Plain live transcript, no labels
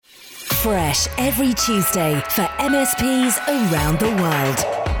fresh every Tuesday for MSPs around the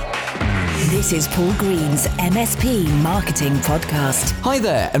world. This is Paul Green's MSP Marketing Podcast. Hi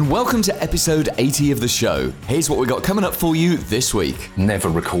there, and welcome to episode 80 of the show. Here's what we got coming up for you this week. Never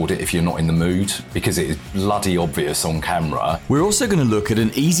record it if you're not in the mood, because it is bloody obvious on camera. We're also going to look at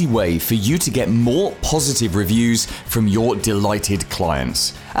an easy way for you to get more positive reviews from your delighted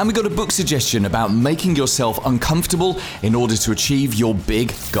clients. And we got a book suggestion about making yourself uncomfortable in order to achieve your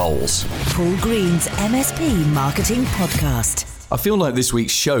big goals. Paul Green's MSP Marketing Podcast. I feel like this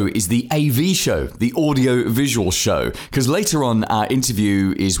week's show is the AV show, the audio-visual show, because later on our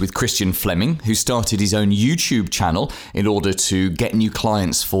interview is with Christian Fleming, who started his own YouTube channel in order to get new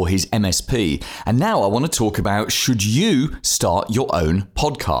clients for his MSP. And now I want to talk about, should you start your own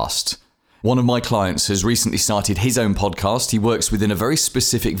podcast? One of my clients has recently started his own podcast. He works within a very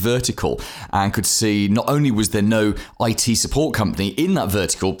specific vertical and could see not only was there no IT support company in that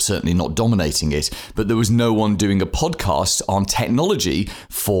vertical, certainly not dominating it, but there was no one doing a podcast on technology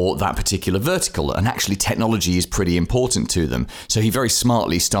for that particular vertical. And actually technology is pretty important to them. So he very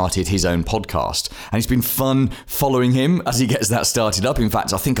smartly started his own podcast. And it's been fun following him as he gets that started up. In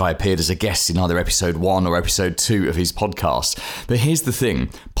fact, I think I appeared as a guest in either episode 1 or episode 2 of his podcast. But here's the thing,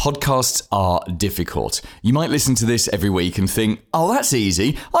 podcasts are difficult. You might listen to this every week and think, oh, that's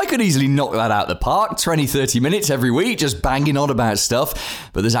easy. I could easily knock that out of the park, 20, 30 minutes every week, just banging on about stuff.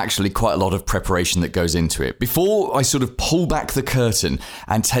 But there's actually quite a lot of preparation that goes into it. Before I sort of pull back the curtain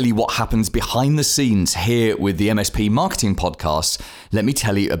and tell you what happens behind the scenes here with the MSP Marketing Podcast, let me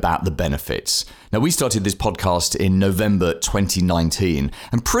tell you about the benefits. Now, we started this podcast in November 2019,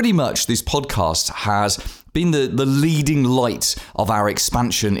 and pretty much this podcast has been the leading light of our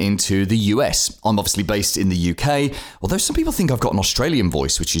expansion into the US. I'm obviously based in the UK, although some people think I've got an Australian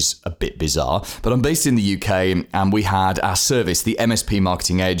voice, which is a bit bizarre, but I'm based in the UK, and we had our service, the MSP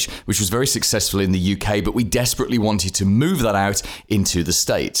Marketing Edge, which was very successful in the UK, but we desperately wanted to move that out into the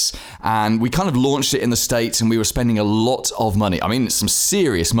States. And we kind of launched it in the States, and we were spending a lot of money. I mean, some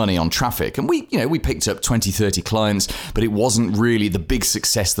serious money on traffic. And we picked up 20, 30 clients, but it wasn't really the big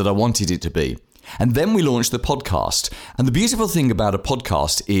success that I wanted it to be. And then we launched the podcast. And the beautiful thing about a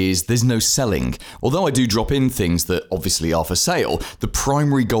podcast is there's no selling. Although I do drop in things that obviously are for sale, the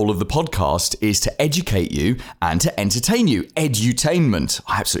primary goal of the podcast is to educate you and to entertain you. Edutainment.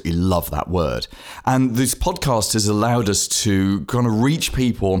 I absolutely love that word. And this podcast has allowed us to kind of reach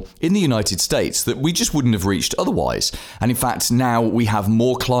people in the United States that we just wouldn't have reached otherwise. And in fact, now we have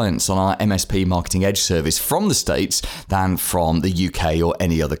more clients on our MSP Marketing Edge service from the States than from the UK or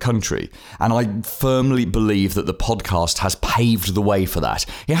any other country. And I firmly believe that the podcast has paved the way for that.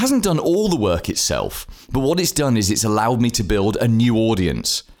 It hasn't done all the work itself, but what it's done is it's allowed me to build a new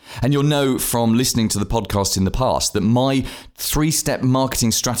audience. And you'll know from listening to the podcast in the past that my 3-step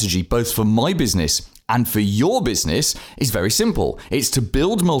marketing strategy, both for my business and for your business, is very simple. It's to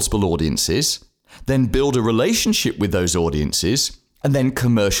build multiple audiences, then build a relationship with those audiences, and then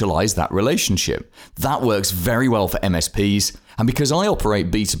commercialize that relationship. That works very well for MSPs, and because I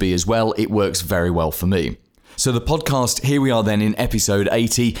operate B2B as well, it works very well for me. So the podcast, here we are then in episode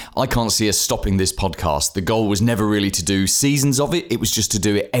 80. I can't see us stopping this podcast. The goal was never really to do seasons of it. It was just to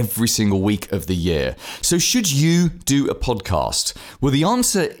do it every single week of the year. So should you do a podcast? Well, the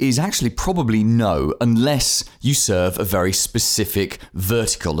answer is actually probably no, unless you serve a very specific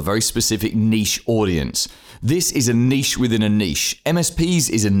vertical, a very specific niche audience. This is a niche within a niche. MSPs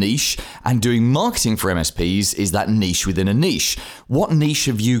is a niche, and doing marketing for MSPs is that niche within a niche. What niche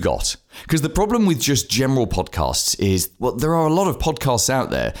have you got? Because the problem with just general podcasts is, well, there are a lot of podcasts out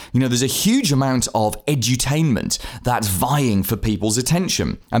there. There's a huge amount of edutainment that's vying for people's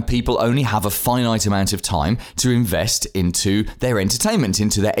attention, and people only have a finite amount of time to invest into their entertainment,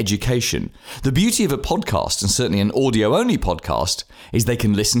 into their education. The beauty of a podcast, and certainly an audio-only podcast, is they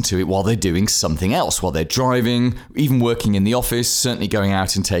can listen to it while they're doing something else, while they're driving, even working in the office, certainly going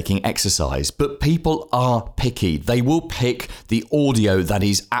out and taking exercise. But people are picky. They will pick the audio that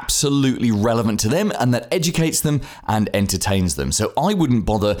is absolutely relevant to them and that educates them and entertains them. So I wouldn't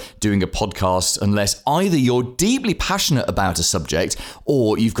bother doing a podcast unless either you're deeply passionate about a subject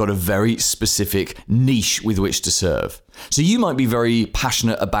or you've got a very specific niche with which to serve. So you might be very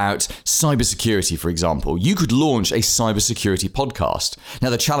passionate about cybersecurity, for example. You could launch a cybersecurity podcast. Now,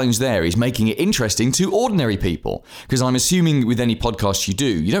 the challenge there is making it interesting to ordinary people, because I'm assuming with any podcast you do,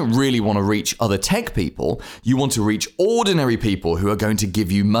 you don't really want to reach other tech people. You want to reach ordinary people who are going to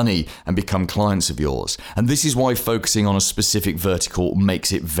give you money and become clients of yours. And this is why focusing on a specific vertical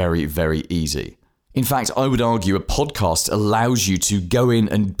makes it very, very easy. In fact, I would argue a podcast allows you to go in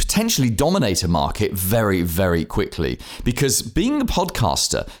and potentially dominate a market very, very quickly, because being a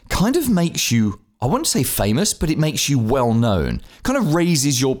podcaster kind of makes you, I wouldn't say famous, but it makes you well known. Kind of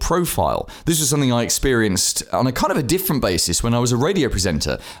raises your profile. This was something I experienced on a kind of a different basis when I was a radio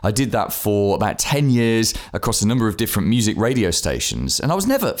presenter. I did that for about 10 years across a number of different music radio stations. And I was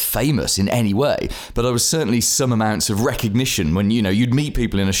never famous in any way, but I was certainly some amounts of recognition when, you'd meet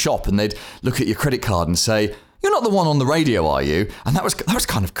people in a shop and they'd look at your credit card and say, "You're not the one on the radio, are you?" And that was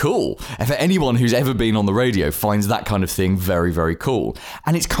kind of cool. If anyone who's ever been on the radio finds that kind of thing very, very cool.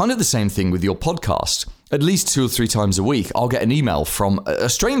 And it's kind of the same thing with your podcast. At least 2 or 3 times a week, I'll get an email from a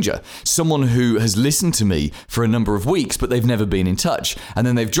stranger, someone who has listened to me for a number of weeks, but they've never been in touch. And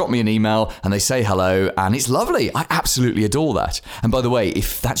then they've dropped me an email and they say hello, and it's lovely. I absolutely adore that. And by the way,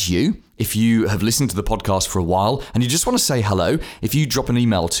 if that's you, if you have listened to the podcast for a while and you just want to say hello, if you drop an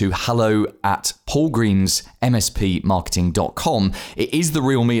email to hello@paulgreensmspmarketing.com, it is the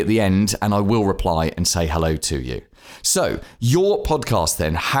real me at the end, and I will reply and say hello to you. So, your podcast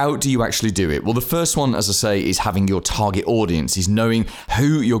then, how do you actually do it? Well, the first one, as I say, is having your target audience, is knowing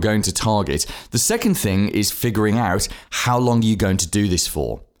who you're going to target. The second thing is figuring out how long you're going to do this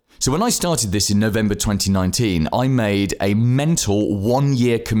for. So when I started this in November 2019, I made a mental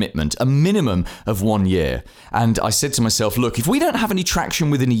 1-year commitment, a minimum of 1 year. And I said to myself, look, if we don't have any traction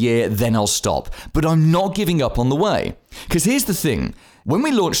within a year, then I'll stop. But I'm not giving up on the way. Because here's the thing. When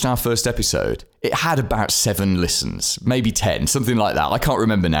we launched our first episode, it had about 7 listens, maybe 10, something like that. I can't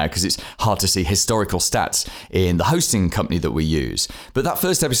remember now because it's hard to see historical stats in the hosting company that we use. But that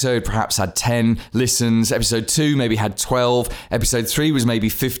first episode perhaps had 10 listens. Episode 2 maybe had 12. Episode 3 was maybe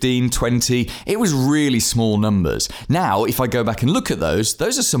 15, 20. It was really small numbers. Now, if I go back and look at those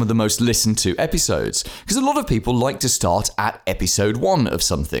are some of the most listened to episodes. Because a lot of people like to start at episode 1 of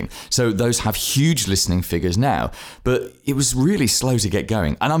something. So those have huge listening figures now. But it was really slow to get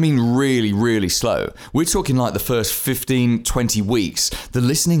going. And I mean really, really slow. We're talking like the first 15, 20 weeks. The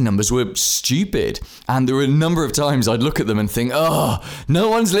listening numbers were stupid. And there were a number of times I'd look at them and think, oh, no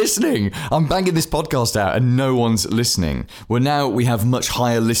one's listening. I'm banging this podcast out and no one's listening. Well, now we have much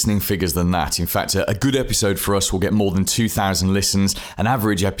higher listening figures than that. In fact, a good episode for us will get more than 2,000 listens. An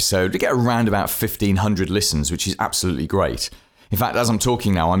average episode, we get around about 1,500 listens, which is absolutely great. In fact, as I'm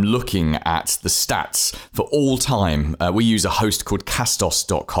talking now, I'm looking at the stats for all time. We use a host called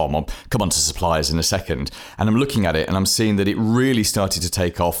Castos.com. I'll come on to suppliers in a second. And I'm looking at it and I'm seeing that it really started to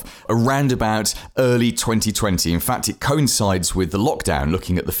take off around about early 2020. In fact, it coincides with the lockdown,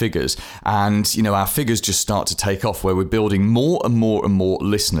 looking at the figures. And, our figures just start to take off where we're building more and more and more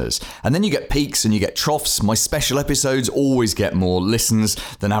listeners. And then you get peaks and you get troughs. My special episodes always get more listens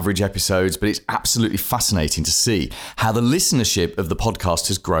than average episodes, but it's absolutely fascinating to see how the listenership of the podcast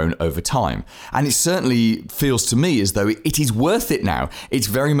has grown over time. And it certainly feels to me as though it is worth it now. It's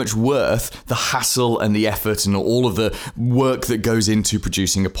very much worth the hassle and the effort and all of the work that goes into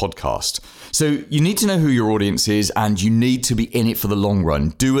producing a podcast. So you need to know who your audience is and you need to be in it for the long run.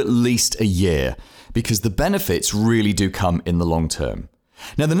 Do at least a year because the benefits really do come in the long term.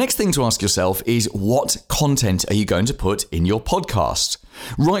 Now, the next thing to ask yourself is what content are you going to put in your podcast?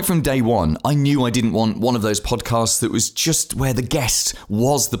 Right from day one, I knew I didn't want one of those podcasts that was just where the guest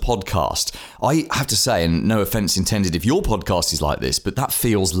was the podcast. I have to say, and no offense intended if your podcast is like this, but that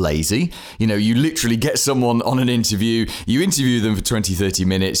feels lazy. You literally get someone on an interview, you interview them for 20, 30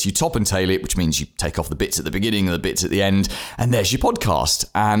 minutes, you top and tail it, which means you take off the bits at the beginning and the bits at the end, and there's your podcast.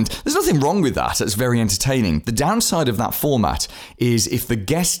 And there's nothing wrong with that. It's very entertaining. The downside of that format is if the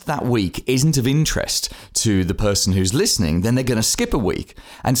guest that week isn't of interest to the person who's listening, then they're going to skip a week.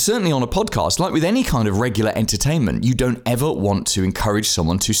 And certainly on a podcast, like with any kind of regular entertainment, you don't ever want to encourage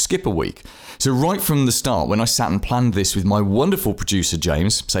someone to skip a week. So right from the start, when I sat and planned this with my wonderful producer,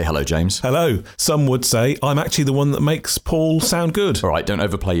 James, say hello, James. Hello. Some would say I'm actually the one that makes Paul sound good. All right, don't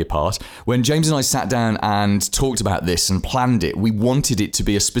overplay your part. When James and I sat down and talked about this and planned it, we wanted it to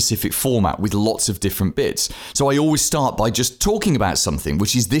be a specific format with lots of different bits. So I always start by just talking about something,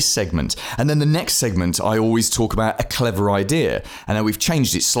 which is this segment. And then the next segment, I always talk about a clever idea. And now we've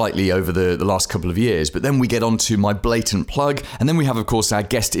changed it slightly over the last couple of years, but then we get on to my blatant plug. And then we have, of course, our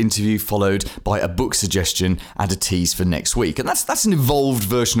guest interview followed by a book suggestion and a tease for next week. And that's an evolved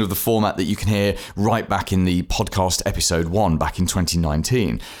version of the format that you can hear right back in the podcast episode 1 back in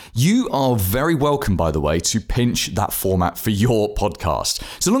 2019. You are very welcome, by the way, to pinch that format for your podcast.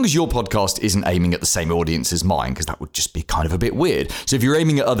 So long as your podcast isn't aiming at the same audience as mine, because that would just be kind of a bit weird. So if you're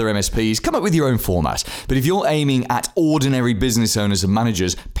aiming at other MSPs, come up with your own format. But if you're aiming at ordinary business owners and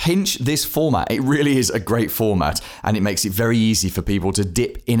managers, pinch this format. It really is a great format and it makes it very easy for people to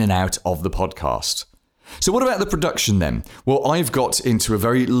dip in and out of the podcast. So what about the production then? Well, I've got into a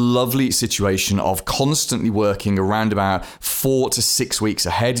very lovely situation of constantly working around about 4 to 6 weeks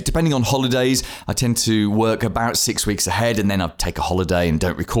ahead. Depending on holidays, I tend to work about 6 weeks ahead, and then I take a holiday and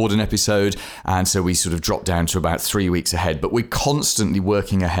don't record an episode. And so we sort of drop down to about 3 weeks ahead, but we're constantly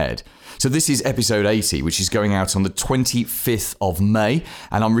working ahead. So this is episode 80, which is going out on the 25th of May,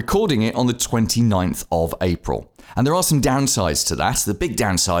 and I'm recording it on the 29th of April. And there are some downsides to that. The big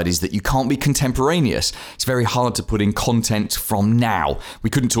downside is that you can't be contemporaneous. It's very hard to put in content from now. We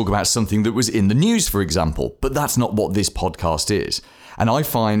couldn't talk about something that was in the news, for example, but that's not what this podcast is. And I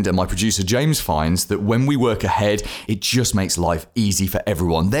find, and my producer James finds, that when we work ahead, it just makes life easy for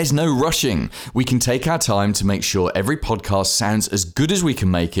everyone. There's no rushing. We can take our time to make sure every podcast sounds as good as we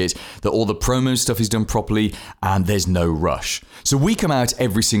can make it, that all the promo stuff is done properly, and there's no rush. So we come out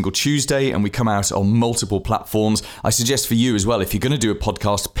every single Tuesday, and we come out on multiple platforms. I suggest for you as well, if you're going to do a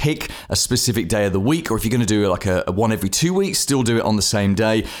podcast, pick a specific day of the week, or if you're going to do like a one every 2 weeks, still do it on the same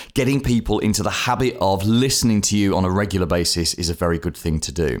day. Getting people into the habit of listening to you on a regular basis is a very good thing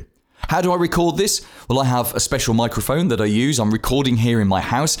to do. How do I record this? Well, I have a special microphone that I use. I'm recording here in my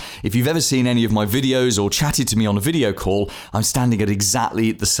house. If you've ever seen any of my videos or chatted to me on a video call, I'm standing at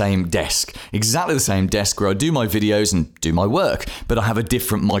exactly the same desk. Exactly the same desk where I do my videos and do my work, but I have a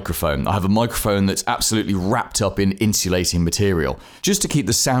different microphone. I have a microphone that's absolutely wrapped up in insulating material, just to keep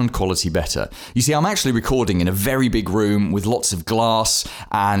the sound quality better. You see, I'm actually recording in a very big room with lots of glass,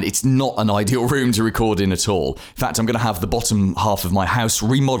 and it's not an ideal room to record in at all. In fact, I'm going to have the bottom half of my house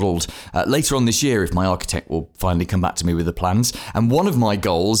remodeled later on this year, if my architect will finally come back to me with the plans. And one of my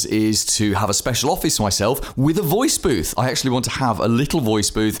goals is to have a special office myself with a voice booth. I actually want to have a little voice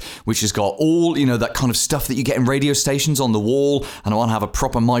booth which has got all, that kind of stuff that you get in radio stations on the wall. And I want to have a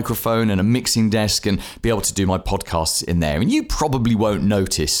proper microphone and a mixing desk and be able to do my podcasts in there. And you probably won't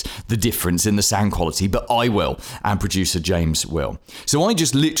notice the difference in the sound quality, but I will, and producer James will. So I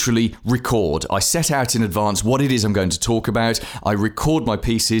just literally record. I set out in advance what it is I'm going to talk about. I record my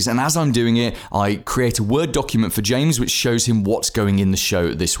pieces, and as I'm doing it, I create a Word document for James which shows him what's going in the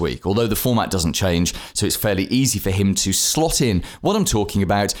show this week, although the format doesn't change, so it's fairly easy for him to slot in what I'm talking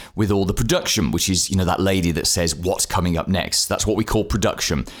about with all the production, which is, that lady that says what's coming up next. That's what we call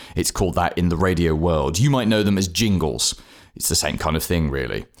production. It's called that in the radio world. You might know them as jingles. It's the same kind of thing,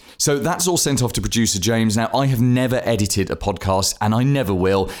 really. So that's all sent off to producer James. Now, I have never edited a podcast, and I never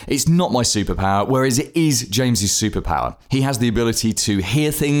will. It's not my superpower, whereas it is James's superpower. He has the ability to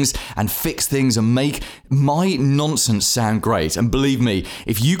hear things and fix things and make my nonsense sound great. And believe me,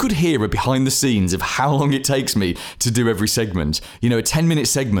 if you could hear a behind the scenes of how long it takes me to do every segment, a 10-minute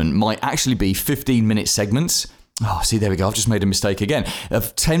segment might actually be 15-minute segments. Oh, see, there we go. I've just made a mistake again. A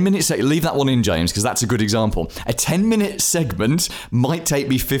 10-minute segment, leave that one in, James, because that's a good example. A 10-minute segment might take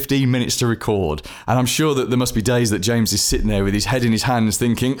me 15 minutes to record. And I'm sure that there must be days that James is sitting there with his head in his hands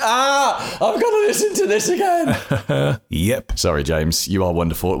thinking, I've got to listen to this again. Yep. Sorry, James. You are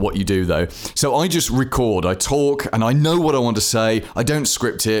wonderful at what you do, though. So I just record, I talk, and I know what I want to say. I don't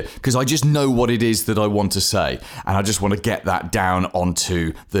script it because I just know what it is that I want to say. And I just want to get that down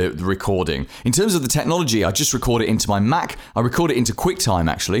onto the recording. In terms of the technology, I just record it into my Mac. I record it into QuickTime,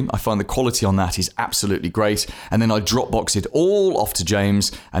 actually. I find the quality on that is absolutely great. And then I Dropbox it all off to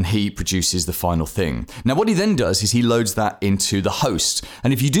James, and he produces the final thing. Now, what he then does is he loads that into the host.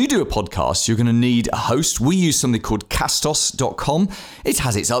 And if you do a podcast, you're going to need a host. We use something called Castos.com. It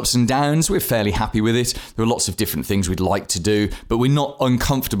has its ups and downs. We're fairly happy with it. There are lots of different things we'd like to do, but we're not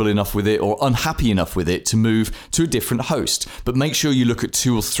uncomfortable enough with it or unhappy enough with it to move to a different host. But make sure you look at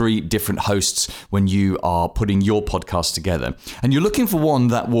 2 or 3 different hosts when you are putting your podcast together. And you're looking for one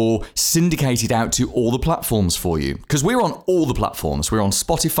that will syndicate it out to all the platforms for you. Because we're on all the platforms. We're on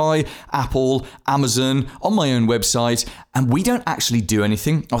Spotify, Apple, Amazon, on my own website, and we don't actually do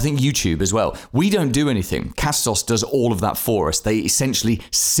anything. I think YouTube as well. We don't do anything. Castos does all of that for us. They essentially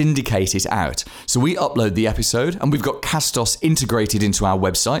syndicate it out. So we upload the episode, and we've got Castos integrated into our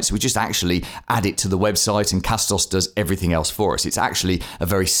website. So we just actually add it to the website, and Castos does everything else for us. It's actually a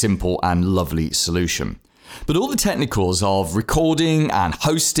very simple and lovely solution. But all the technicals of recording and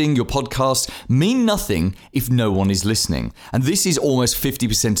hosting your podcast mean nothing if no one is listening. And this is almost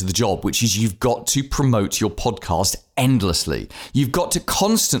 50% of the job, which is you've got to promote your podcast endlessly. You've got to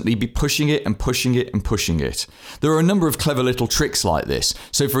constantly be pushing it and pushing it and pushing it. There are a number of clever little tricks like this.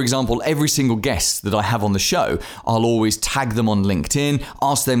 So for example, every single guest that I have on the show, I'll always tag them on LinkedIn,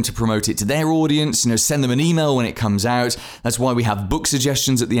 ask them to promote it to their audience, send them an email when it comes out. That's why we have book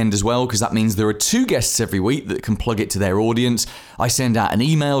suggestions at the end as well, because that means there are 2 guests every week that can plug it to their audience. I send out an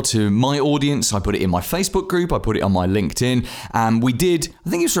email to my audience, I put it in my Facebook group, I put it on my LinkedIn, and we did, I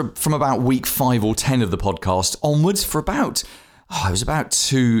think it was from about week 5 or 10 of the podcast onwards for about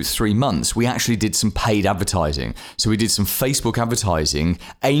 2-3 months, we actually did some paid advertising. So we did some Facebook advertising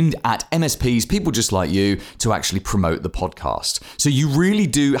aimed at MSPs, people just like you, to actually promote the podcast. So you really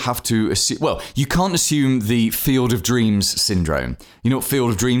do have to assume, you can't assume the Field of Dreams syndrome. You know what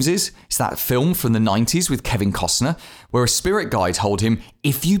Field of Dreams is? It's that film from the 90s with Kevin Costner, where a spirit guide told him,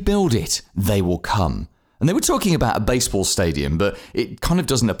 if you build it, they will come. And they were talking about a baseball stadium, but it kind of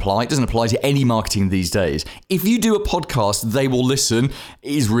doesn't apply. It doesn't apply to any marketing these days. If you do a podcast, they will listen.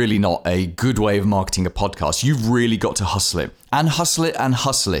 It is really not a good way of marketing a podcast. You've really got to hustle it. And hustle it and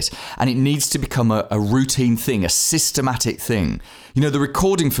hustle it. And it needs to become a routine thing, a systematic thing. The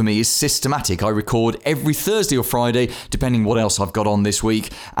recording for me is systematic. I record every Thursday or Friday, depending what else I've got on this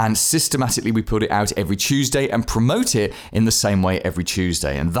week. And systematically, we put it out every Tuesday and promote it in the same way every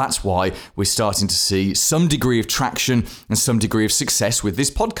Tuesday. And that's why we're starting to see some degree of traction and some degree of success with this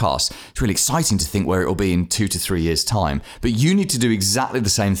podcast. It's really exciting to think where it will be in 2 to 3 years' time. But you need to do exactly the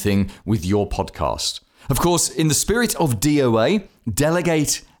same thing with your podcast. Of course, in the spirit of DOA,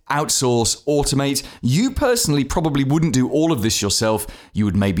 delegate, outsource, automate, you personally probably wouldn't do all of this yourself. You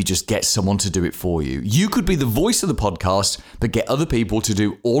would maybe just get someone to do it for you. You could be the voice of the podcast, but get other people to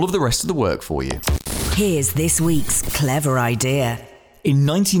do all of the rest of the work for you. Here's this week's clever idea. In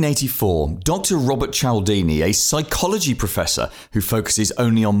 1984, Dr. Robert Cialdini, a psychology professor who focuses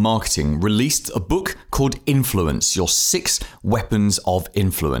only on marketing, released a book called Influence, Your 6 Weapons of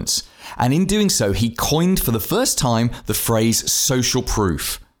Influence. And in doing so, he coined for the first time the phrase social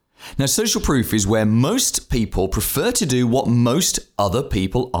proof. Now, social proof is where most people prefer to do what most other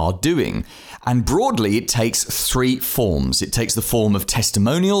people are doing. And broadly, it takes 3 forms. It takes the form of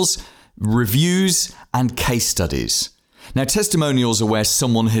testimonials, reviews, and case studies. Now, testimonials are where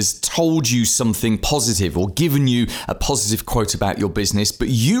someone has told you something positive or given you a positive quote about your business, but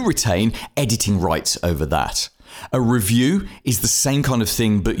you retain editing rights over that. A review is the same kind of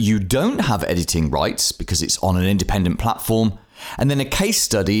thing, but you don't have editing rights because it's on an independent platform. And then a case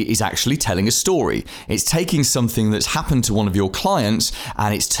study is actually telling a story. It's taking something that's happened to one of your clients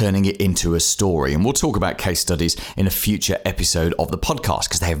and it's turning it into a story. And we'll talk about case studies in a future episode of the podcast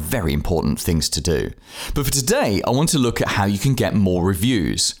because they are very important things to do. But for today, I want to look at how you can get more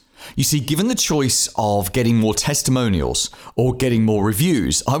reviews. You see, given the choice of getting more testimonials or getting more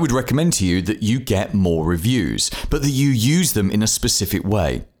reviews, I would recommend to you that you get more reviews, but that you use them in a specific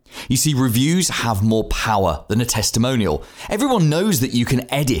way. You see, reviews have more power than a testimonial. Everyone knows that you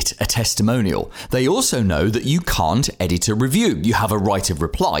can edit a testimonial. They also know that you can't edit a review. You have a right of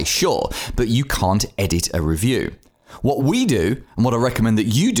reply, sure, but you can't edit a review. What we do, and what I recommend that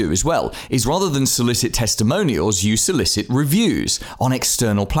you do as well, is rather than solicit testimonials, you solicit reviews on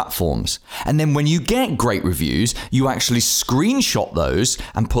external platforms. And then when you get great reviews, you actually screenshot those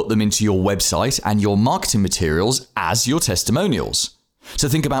and put them into your website and your marketing materials as your testimonials. So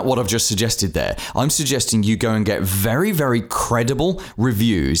think about what I've just suggested there. I'm suggesting you go and get very, very credible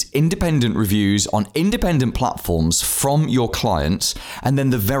reviews, independent reviews on independent platforms from your clients. And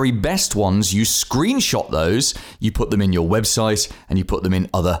then the very best ones, you screenshot those, you put them in your website and you put them in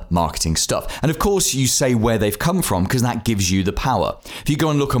other marketing stuff. And of course, you say where they've come from because that gives you the power. If you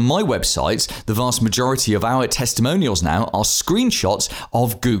go and look on my website, the vast majority of our testimonials now are screenshots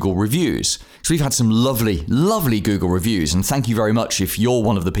of Google reviews. So we've had some lovely, lovely Google reviews. And thank you very much if you're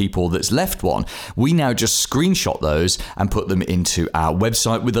one of the people that's left one. We now just screenshot those and put them into our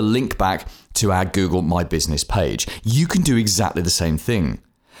website with a link back to our Google My Business page. You can do exactly the same thing.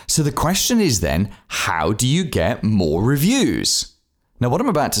 So the question is then, how do you get more reviews? Now, what I'm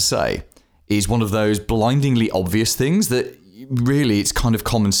about to say is one of those blindingly obvious things that really it's kind of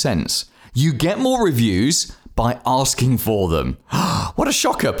common sense. You get more reviews by asking for them. What a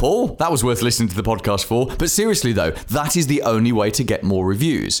shocker, Paul. That was worth listening to the podcast for. But seriously though, that is the only way to get more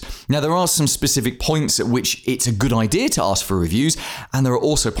reviews. Now, there are some specific points at which it's a good idea to ask for reviews, and there are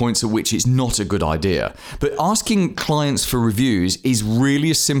also points at which it's not a good idea. But asking clients for reviews is really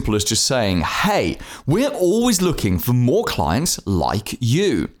as simple as just saying, hey, we're always looking for more clients like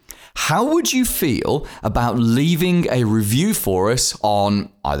you. How would you feel about leaving a review for us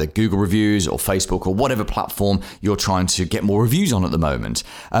on either Google Reviews or Facebook or whatever platform you're trying to get more reviews on at the moment?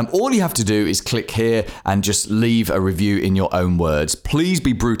 All you have to do is click here and just leave a review in your own words. Please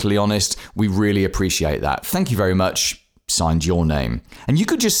be brutally honest. We really appreciate that. Thank you very much. Signed, your name. And you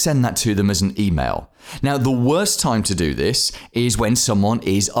could just send that to them as an email. Now, the worst time to do this is when someone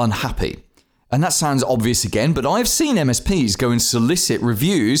is unhappy. And that sounds obvious again, but I've seen MSPs go and solicit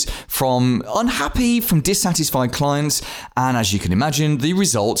reviews from dissatisfied clients, and as you can imagine, the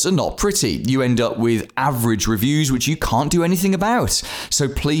results are not pretty. You end up with average reviews, which you can't do anything about. So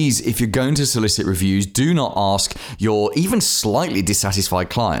please, if you're going to solicit reviews, do not ask your even slightly dissatisfied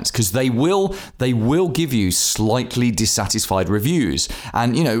clients, because they will give you slightly dissatisfied reviews.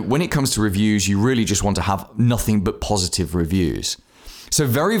 And when it comes to reviews, you really just want to have nothing but positive reviews. So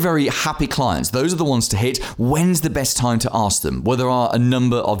very, very happy clients, those are the ones to hit. When's the best time to ask them? Well, there are a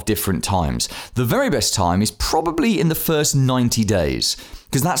number of different times. The very best time is probably in the first 90 days.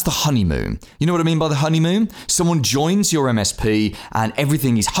 Because that's the honeymoon. You know what I mean by the honeymoon? Someone joins your MSP and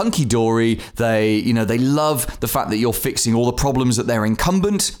everything is hunky-dory. They love the fact that you're fixing all the problems that their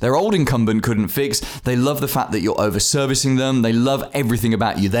old incumbent couldn't fix. They love the fact that you're over-servicing them. They love everything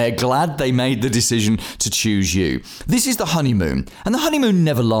about you. They're glad they made the decision to choose you. This is the honeymoon. And the honeymoon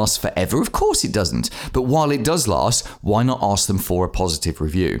never lasts forever. Of course it doesn't. But while it does last, why not ask them for a positive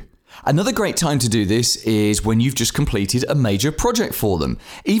review? Another great time to do this is when you've just completed a major project for them.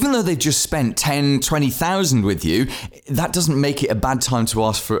 Even though they've just spent 10, 20,000 with you, that doesn't make it a bad time to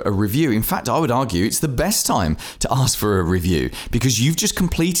ask for a review. In fact, I would argue it's the best time to ask for a review because you've just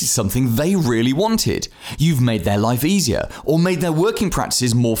completed something they really wanted. You've made their life easier or made their working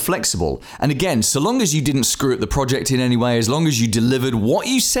practices more flexible. And again, so long as you didn't screw up the project in any way, as long as you delivered what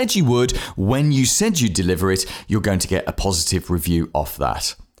you said you would when you said you'd deliver it, you're going to get a positive review off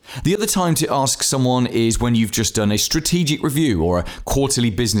that. The other time to ask someone is when you've just done a strategic review or a quarterly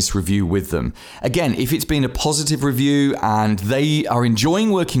business review with them. Again, if it's been a positive review and they are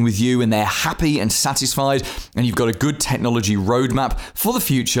enjoying working with you and they're happy and satisfied and you've got a good technology roadmap for the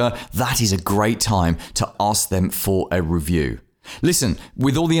future, that is a great time to ask them for a review. Listen,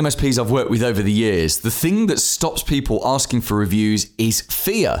 with all the MSPs I've worked with over the years, the thing that stops people asking for reviews is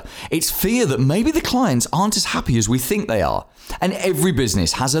fear. It's fear that maybe the clients aren't as happy as we think they are. And every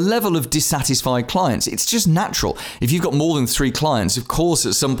business has a level of dissatisfied clients. It's just natural. If you've got more than 3 clients, of course,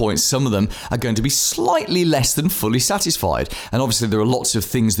 at some point, some of them are going to be slightly less than fully satisfied. And obviously, there are lots of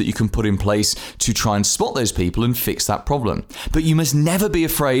things that you can put in place to try and spot those people and fix that problem. But you must never be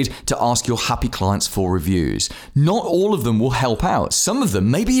afraid to ask your happy clients for reviews. Not all of them will help out. Some of them,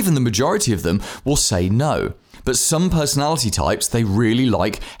 maybe even the majority of them, will say no. But some personality types, they really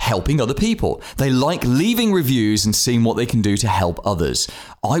like helping other people. They like leaving reviews and seeing what they can do to help others.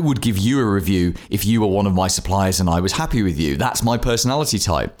 I would give you a review if you were one of my suppliers and I was happy with you. That's my personality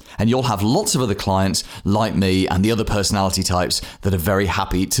type. And you'll have lots of other clients like me and the other personality types that are very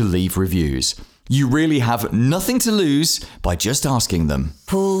happy to leave reviews. You really have nothing to lose by just asking them.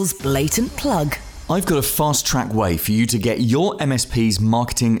 Paul's blatant plug. I've got a fast-track way for you to get your MSP's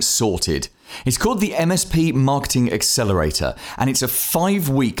marketing sorted. It's called the MSP Marketing Accelerator, and it's a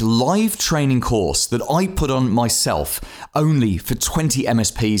 5-week live training course that I put on myself only for 20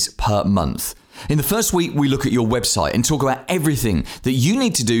 MSPs per month. In the first week, we look at your website and talk about everything that you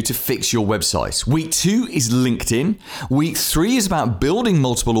need to do to fix your website. Week 2 is LinkedIn. Week 3 is about building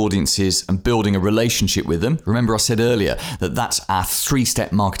multiple audiences and building a relationship with them. Remember I said earlier that that's our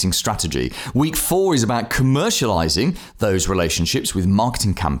 3-step marketing strategy. Week 4 is about commercializing those relationships with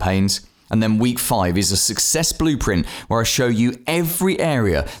marketing campaigns. And then week 5 is a success blueprint where I show you every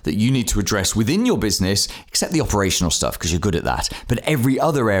area that you need to address within your business, except the operational stuff because you're good at that, but every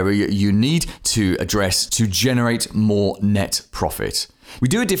other area you need to address to generate more net profit. We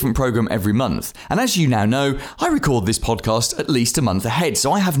do a different program every month, and as you now know, I record this podcast at least a month ahead,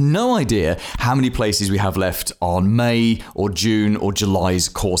 so I have no idea how many places we have left on May or June or July's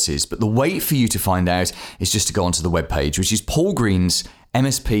courses, but the way for you to find out is just to go onto the webpage, which is Paul Green's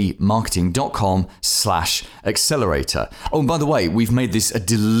mspmarketing.com/accelerator. Oh, and by the way, we've made this a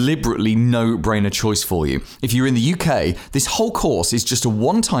deliberately no-brainer choice for you. If you're in the UK, this whole course is just a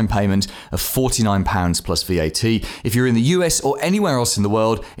one-time payment of £49 plus VAT. If you're in the US or anywhere else in the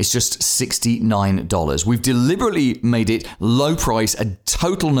world, it's just $69. We've deliberately made it low price, a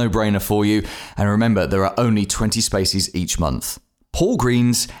total no-brainer for you. And remember, there are only 20 spaces each month. Paul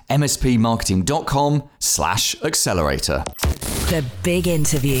Green's mspmarketing.com/accelerator. The Big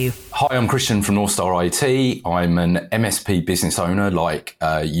Interview. Hi, I'm Christian from North Star IT. I'm an MSP business owner like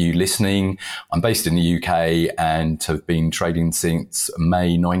you listening. I'm based in the UK and have been trading since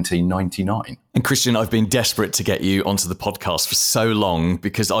May 1999. And Christian, I've been desperate to get you onto the podcast for so long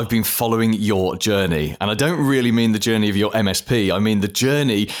because I've been following your journey. And I don't really mean the journey of your MSP. I mean the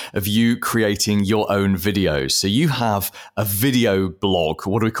journey of you creating your own videos. So you have a video blog,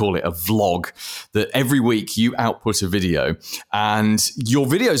 what do we call it? A vlog, that every week you output a video. And your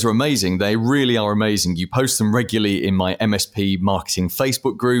videos are amazing. They really are amazing. You post them regularly in my MSP marketing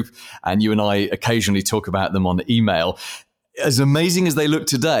Facebook group, and you and I occasionally talk about them on email. As amazing as they look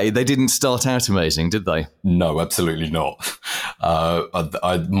today, they didn't start out amazing, did they? No, absolutely not.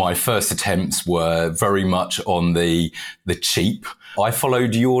 My first attempts were very much on the cheap. I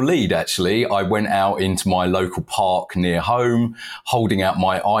followed your lead, actually. I went out into my local park near home, holding out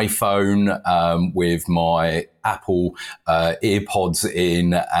my iPhone with my Apple earpods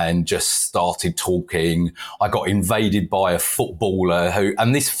in, and just started talking. I got invaded by a footballer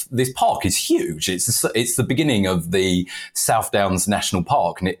and this park is huge. It's the beginning of the South Downs National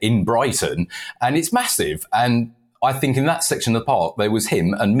Park in Brighton, and it's massive. And I think in that section of the park, there was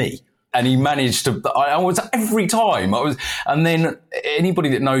him and me. And he managed to, I was every time and then anybody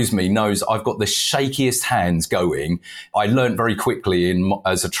that knows me knows I've got the shakiest hands going. I learned very quickly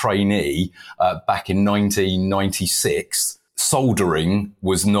as a trainee back in 1996, soldering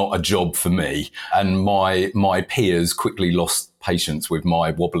was not a job for me. And my peers quickly lost patience with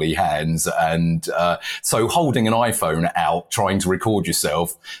my wobbly hands. And so holding an iPhone out, trying to record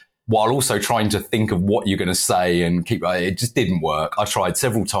yourself, while also trying to think of what you're going to say and it just didn't work. I tried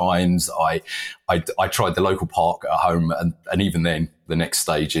several times. I tried the local park at home, and even then, the next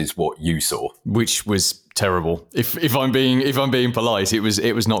stage is what you saw, which was terrible. If I'm being polite, it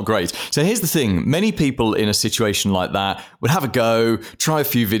was not great. So here's the thing: many people in a situation like that would have a go, try a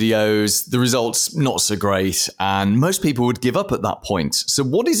few videos, the results not so great, and most people would give up at that point. So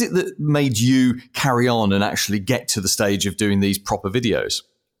what is it that made you carry on and actually get to the stage of doing these proper videos?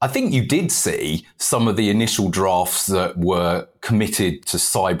 I think you did see some of the initial drafts that were committed to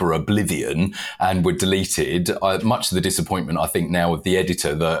cyber oblivion and were deleted. Much to the disappointment, I think, now of the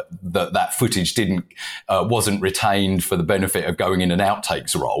editor that footage wasn't retained for the benefit of going in an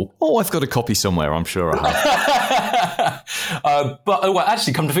outtakes role. Oh, I've got a copy somewhere. I'm sure I have. But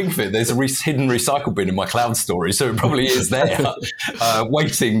actually, come to think of it, there's a hidden recycle bin in my cloud storage, so it probably is there,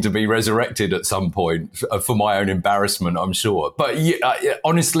 waiting to be resurrected at some point for my own embarrassment, I'm sure. But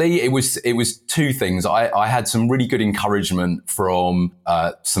honestly, it was two things. I had some really good encouragement from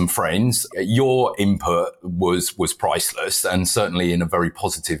some friends. Your input was priceless, and certainly in a very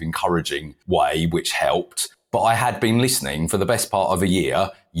positive, encouraging way, which helped. But I had been listening for the best part of a year.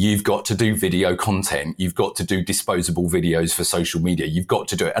 You've got to do video content. You've got to do disposable videos for social media. You've got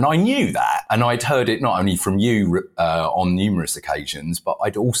to do it. And I knew that. And I'd heard it not only from you on numerous occasions, but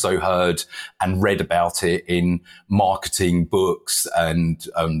I'd also heard and read about it in marketing books and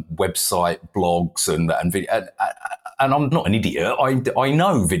website blogs and video. And I'm not an idiot. I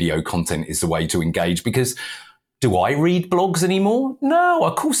know video content is the way to engage because do I read blogs anymore? No,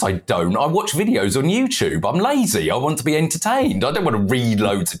 of course I don't. I watch videos on YouTube. I'm lazy. I want to be entertained. I don't want to read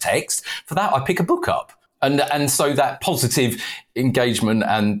loads of text. For that, I pick a book up. And so that positive engagement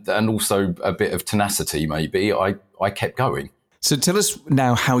and also a bit of tenacity, maybe, I kept going. So tell us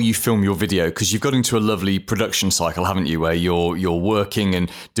now how you film your video, because you've got into a lovely production cycle, haven't you, where you're working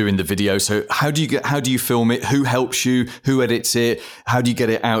and doing the video. So how do you film it? Who helps you? Who edits it? How do you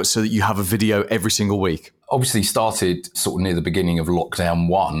get it out so that you have a video every single week? Obviously started sort of near the beginning of lockdown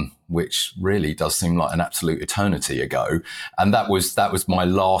 1, which really does seem like an absolute eternity ago. And that was my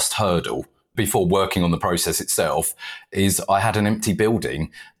last hurdle before working on the process itself. Is I had an empty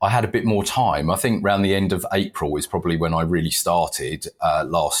building. I had a bit more time. I think around the end of April is probably when I really started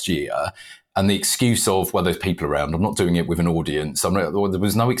last year. And the excuse of, well, there's people around, I'm not doing it with an audience. There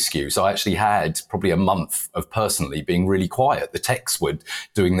was no excuse. I actually had probably a month of personally being really quiet. The techs were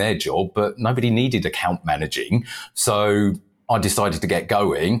doing their job, but nobody needed account managing. So I decided to get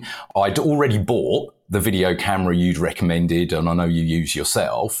going. I'd already bought the video camera you'd recommended, and I know you use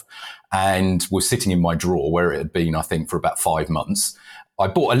yourself, and was sitting in my drawer where it had been, I think, for about 5 months. I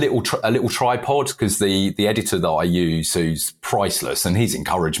bought a little tripod because the editor that I use, who's priceless, and his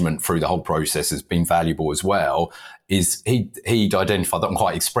encouragement through the whole process has been valuable as well, is he'd identified that I'm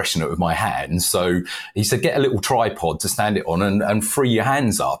quite expressionate with my hands. So he said, get a little tripod to stand it on and free your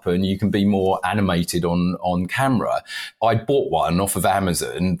hands up and you can be more animated on camera. I bought one off of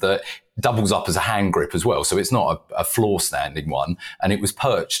Amazon that doubles up as a hand grip as well. So it's not a floor standing one. And it was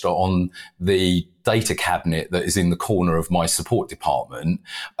perched on the data cabinet that is in the corner of my support department,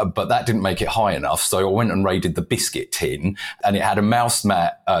 but that didn't make it high enough. So I went and raided the biscuit tin, and it had a mouse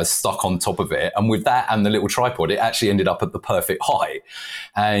mat stuck on top of it. And with that and the little tripod, it actually ended up at the perfect height.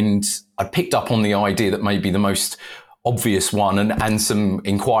 And I picked up on the idea that maybe the most obvious one, and some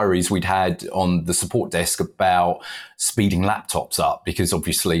inquiries we'd had on the support desk about speeding laptops up, because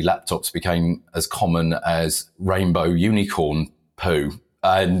obviously laptops became as common as rainbow unicorn poo.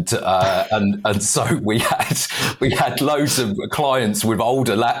 And so we had loads of clients with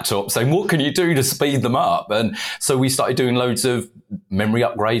older laptops saying, what can you do to speed them up? And so we started doing loads of memory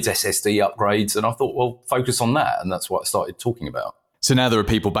upgrades, SSD upgrades. And I thought, well, focus on that. And that's what I started talking about. So now there are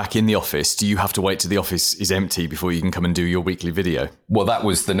people back in the office. Do you have to wait till the office is empty before you can come and do your weekly video? Well, that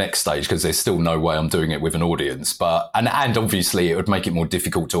was the next stage, because there's still no way I'm doing it with an audience. But and obviously it would make it more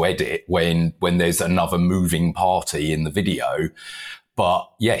difficult to edit when there's another moving party in the video. But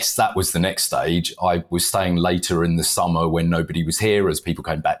yes, that was the next stage. I was staying later in the summer when nobody was here, as people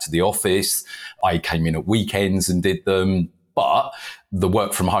came back to the office. I came in at weekends and did them. But the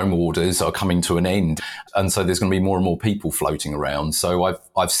work from home orders are coming to an end. And so there's going to be more and more people floating around. So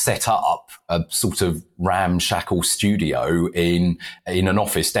I've set up a sort of ramshackle studio in an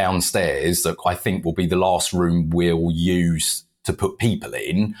office downstairs that I think will be the last room we'll use to put people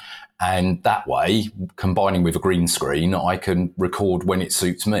in. And that way, combining with a green screen, I can record when it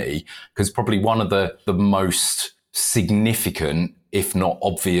suits me. Because probably one of the most significant, if not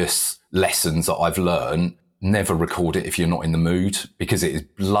obvious, lessons that I've learned: never record it if you're not in the mood, because it is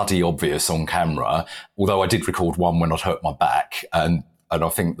bloody obvious on camera. Although I did record one when I'd hurt my back, and I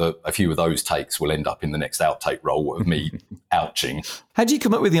think that a few of those takes will end up in the next outtake roll of me ouching. How do you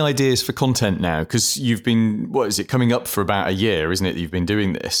come up with the ideas for content now? Because you've been, coming up for about a year, isn't it, that you've been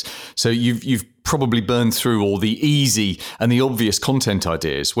doing this? So you've probably burned through all the easy and the obvious content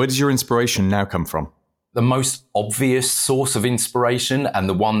ideas. Where does your inspiration now come from? The most obvious source of inspiration, and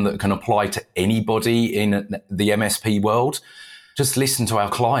the one that can apply to anybody in the MSP world, just listen to our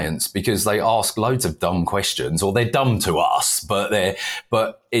clients, because they ask loads of dumb questions, or they're dumb to us, but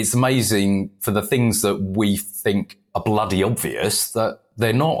it's amazing for the things that we think are bloody obvious that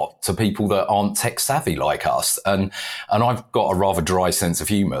they're not to people that aren't tech savvy like us. And I've got a rather dry sense of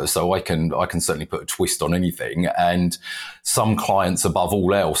humor, so I can certainly put a twist on anything. And some clients above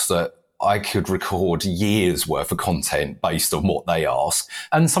all else that I could record years worth of content based on what they ask.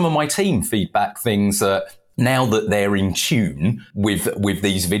 And some of my team feedback things that, now that they're in tune with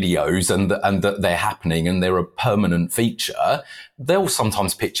these videos and that they're happening and they're a permanent feature, they'll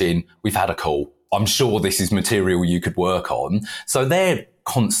sometimes pitch in, we've had a call, I'm sure this is material you could work on. So they're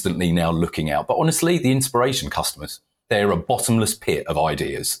constantly now looking out. But honestly, the inspiration customers, they're a bottomless pit of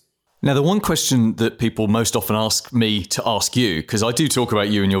ideas. Now, the one question that people most often ask me to ask you, because I do talk about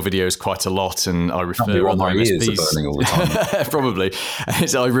you in your videos quite a lot, and I refer other MSPs. Burning all the time. Probably.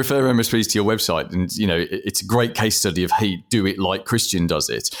 I refer MSPs to your website, and it's a great case study of, hey, do it like Christian does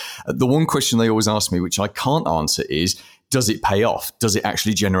it. The one question they always ask me, which I can't answer, is, does it pay off? Does it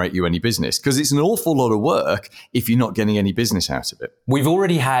actually generate you any business? Because it's an awful lot of work if you're not getting any business out of it. We've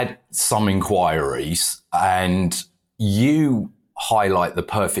already had some inquiries, and you highlight the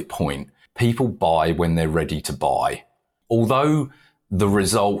perfect point. People buy when they're ready to buy. Although the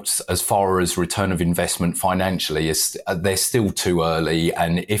results as far as return of investment financially, they're still too early.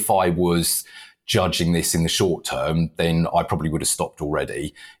 And if I was judging this in the short term, then I probably would have stopped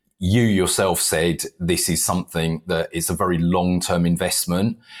already. You yourself said this is something that is a very long-term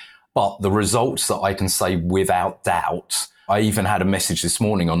investment. But the results that I can say without doubt, I even had a message this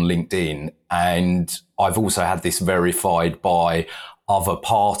morning on LinkedIn, and I've also had this verified by other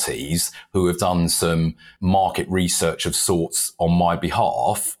parties who have done some market research of sorts on my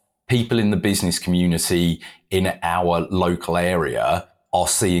behalf. People in the business community in our local area are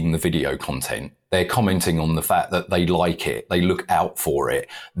seeing the video content. They're commenting on the fact that they like it. They look out for it.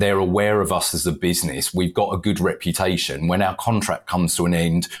 They're aware of us as a business. We've got a good reputation. When our contract comes to an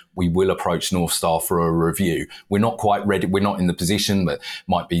end, we will approach North Star for a review. We're not quite ready. We're not in the position, but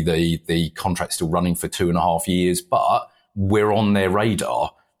might be the contract still running for 2.5 years, but we're on their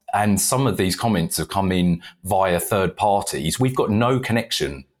radar. And some of these comments have come in via third parties. We've got no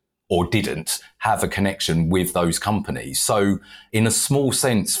connection, or didn't have a connection with those companies. So in a small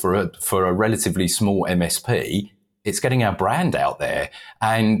sense, for a relatively small MSP, it's getting our brand out there.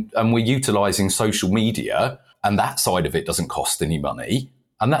 And we're utilizing social media, and that side of it doesn't cost any money.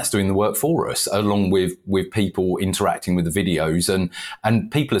 And that's doing the work for us, along with people interacting with the videos,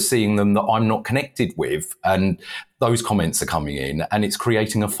 and people are seeing them that I'm not connected with. And those comments are coming in, and it's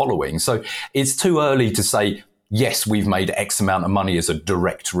creating a following. So it's too early to say, yes, we've made X amount of money as a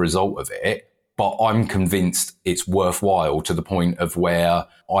direct result of it. But I'm convinced it's worthwhile to the point of where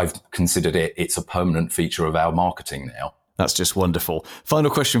I've considered it's a permanent feature of our marketing now. That's just wonderful. Final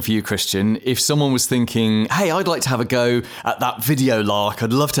question for you, Christian. If someone was thinking, hey, I'd like to have a go at that video lark,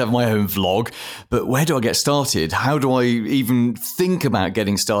 I'd love to have my own vlog, but where do I get started? How do I even think about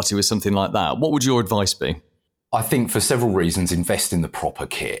getting started with something like that? What would your advice be? I think for several reasons, invest in the proper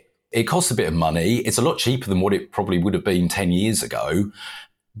kit. It costs a bit of money. It's a lot cheaper than what it probably would have been 10 years ago.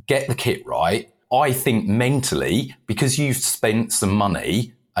 Get the kit right. I think mentally, because you've spent some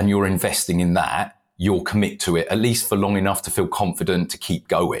money and you're investing in that, you'll commit to it, at least for long enough to feel confident to keep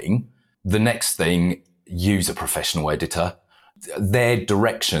going. The next thing, use a professional editor. Their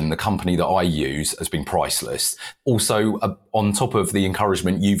direction, the company that I use, has been priceless. Also, on top of the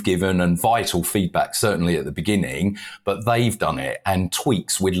encouragement you've given and vital feedback, certainly at the beginning, but they've done it, and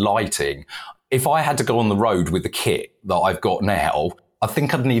tweaks with lighting. If I had to go on the road with the kit that I've got now, I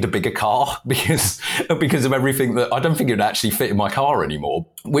think I'd need a bigger car because of everything that I don't think it would actually fit in my car anymore,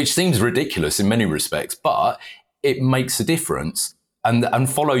 which seems ridiculous in many respects, but it makes a difference. And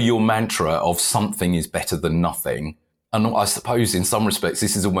follow your mantra of something is better than nothing. And I suppose in some respects,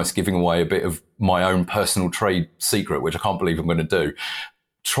 this is almost giving away a bit of my own personal trade secret, which I can't believe I'm going to do.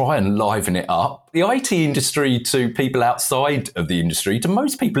 Try and liven it up. The IT industry to people outside of the industry, to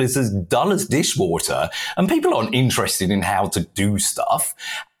most people, is as dull as dishwater, and people aren't interested in how to do stuff.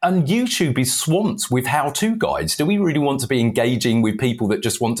 And YouTube is swamped with how-to guides. Do we really want to be engaging with people that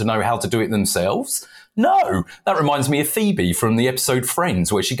just want to know how to do it themselves? No. That reminds me of Phoebe from the episode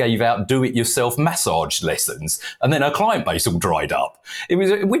Friends, where she gave out do-it-yourself massage lessons, and then her client base all dried up. We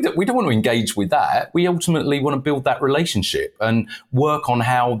don't want to engage with that. We ultimately want to build that relationship and work on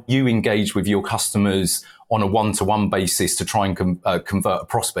how you engage with your customers on a one-to-one basis to try and convert a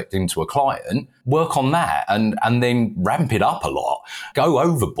prospect into a client. Work on that and then ramp it up a lot. Go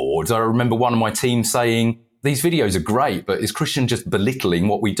overboard. I remember one of my team saying, these videos are great, but is Christian just belittling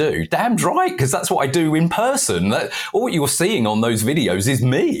what we do? Damned right, because that's what I do in person. All you're seeing on those videos is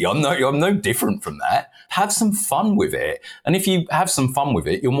me. I'm no different from that. Have some fun with it. And if you have some fun with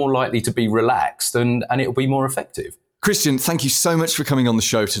it, you're more likely to be relaxed and it'll be more effective. Christian, thank you so much for coming on the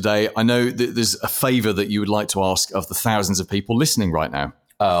show today. I know that there's a favour that you would like to ask of the thousands of people listening right now.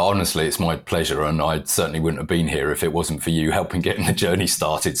 Honestly, it's my pleasure, and I certainly wouldn't have been here if it wasn't for you helping getting the journey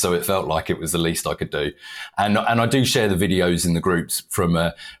started. So it felt like it was the least I could do. And I do share the videos in the groups from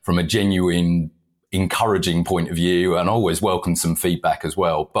a genuine, encouraging point of view, and always welcome some feedback as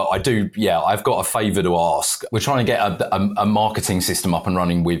well. But I've got a favour to ask. We're trying to get a marketing system up and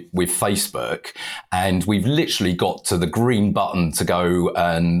running with Facebook, and we've literally got to the green button to go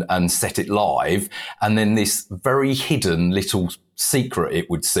and set it live. And then this very hidden little secret, it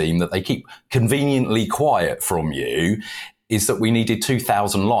would seem, that they keep conveniently quiet from you, is that we needed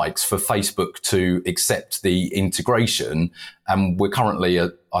 2,000 likes for Facebook to accept the integration. And we're currently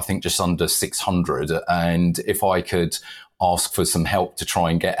at, I think, just under 600. And if I could ask for some help to try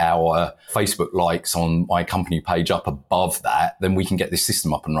and get our Facebook likes on my company page up above that, then we can get this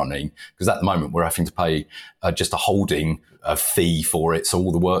system up and running. Because at the moment, we're having to pay just a holding fee for it. So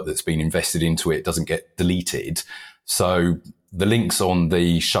all the work that's been invested into it doesn't get deleted. So the link's on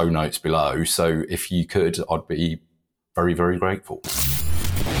the show notes below. So if you could, I'd be very, very grateful.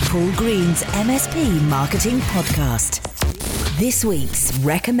 Paul Green's MSP Marketing Podcast. This week's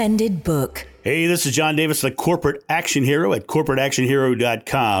recommended book. Hey, this is John Davis, the Corporate Action Hero at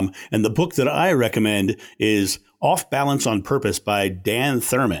corporateactionhero.com. And the book that I recommend is Off Balance on Purpose by Dan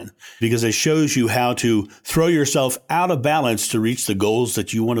Thurman, because it shows you how to throw yourself out of balance to reach the goals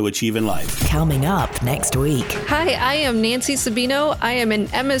that you want to achieve in life. Coming up next week. Hi, I am Nancy Sabino. I am an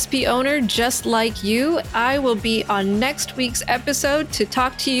MSP owner just like you. I will be on next week's episode to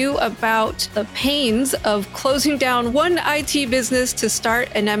talk to you about the pains of closing down one IT business to start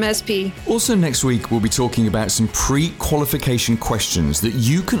an MSP. Also next week, we'll be talking about some pre-qualification questions that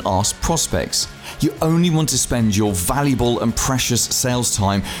you can ask prospects. You only want to spend your valuable and precious sales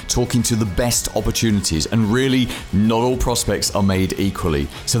time talking to the best opportunities, and really not all prospects are made equally.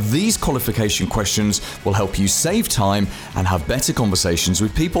 So these qualification questions will help you save time and have better conversations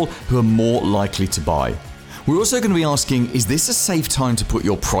with people who are more likely to buy. We're also going to be asking, is this a safe time to put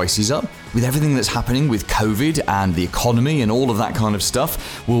your prices up? with everything that's happening with COVID and the economy and all of that kind of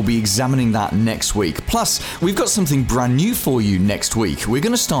stuff. We'll be examining that next week. Plus, we've got something brand new for you next week. We're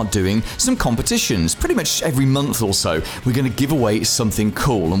going to start doing some competitions pretty much every month or so. We're going to give away something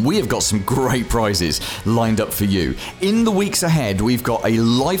cool, and we have got some great prizes lined up for you. In the weeks ahead, we've got a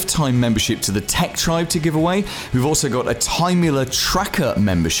lifetime membership to the Tech Tribe to give away. We've also got a Timula Tracker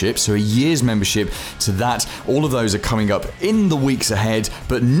membership, so a year's membership to that. All of those are coming up in the weeks ahead,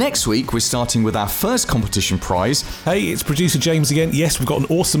 but next week we're starting with our first competition prize. Hey, it's producer James again. Yes, we've got an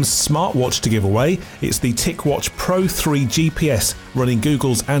awesome smartwatch to give away. It's the TicWatch Pro 3 GPS running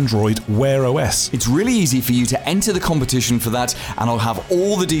Google's Android Wear OS. It's really easy for you to enter the competition for that, and I'll have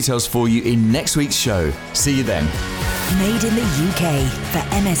all the details for you in next week's show. See you then. Made in the UK for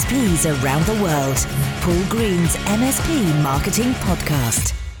MSPs around the world. Paul Green's MSP Marketing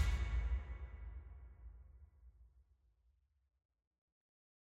Podcast.